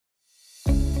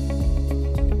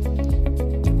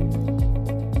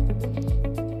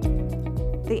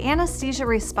Anesthesia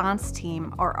Response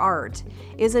Team, or ART,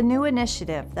 is a new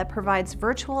initiative that provides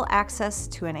virtual access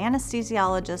to an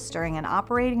anesthesiologist during an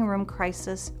operating room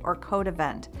crisis or code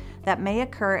event that may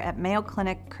occur at Mayo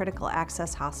Clinic critical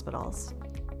access hospitals.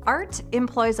 ART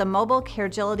employs a mobile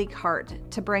Caregility cart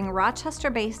to bring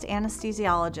Rochester-based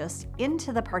anesthesiologists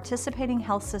into the participating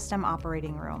health system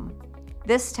operating room.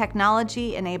 This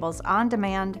technology enables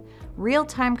on-demand,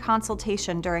 real-time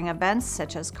consultation during events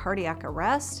such as cardiac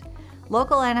arrest,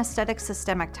 local anesthetic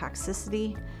systemic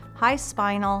toxicity, high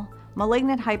spinal,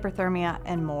 malignant hyperthermia,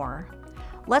 and more.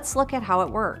 Let's look at how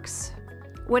it works.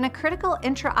 When a critical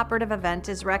intraoperative event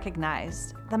is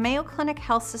recognized, the Mayo Clinic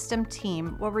Health System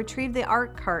team will retrieve the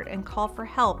ART cart and call for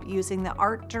help using the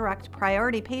ART Direct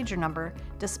Priority pager number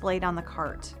displayed on the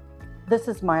cart. This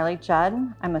is Marley Judd.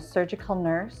 I'm a surgical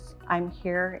nurse. I'm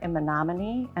here in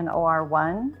Menominee and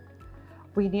OR1.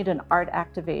 We need an ART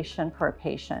activation for a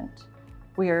patient.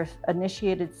 We are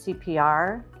initiated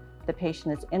CPR. The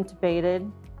patient is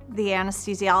intubated. The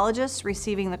anesthesiologist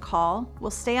receiving the call will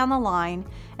stay on the line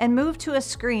and move to a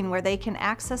screen where they can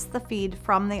access the feed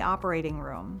from the operating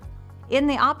room. In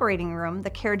the operating room, the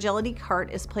Caregility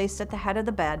cart is placed at the head of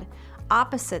the bed,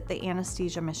 opposite the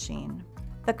anesthesia machine.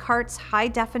 The cart's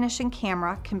high-definition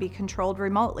camera can be controlled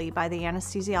remotely by the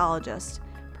anesthesiologist,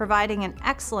 providing an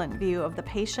excellent view of the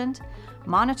patient,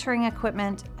 monitoring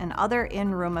equipment, and other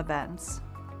in-room events.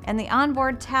 And the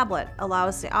onboard tablet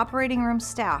allows the operating room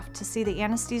staff to see the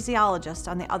anesthesiologist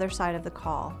on the other side of the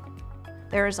call.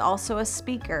 There is also a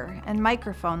speaker and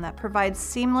microphone that provides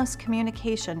seamless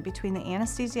communication between the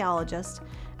anesthesiologist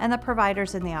and the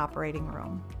providers in the operating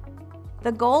room.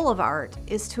 The goal of ART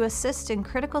is to assist in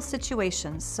critical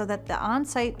situations so that the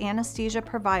on-site anesthesia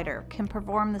provider can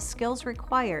perform the skills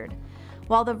required,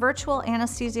 while the virtual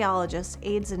anesthesiologist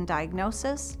aids in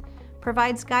diagnosis,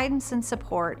 provides guidance and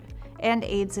support, and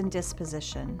aids in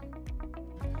disposition.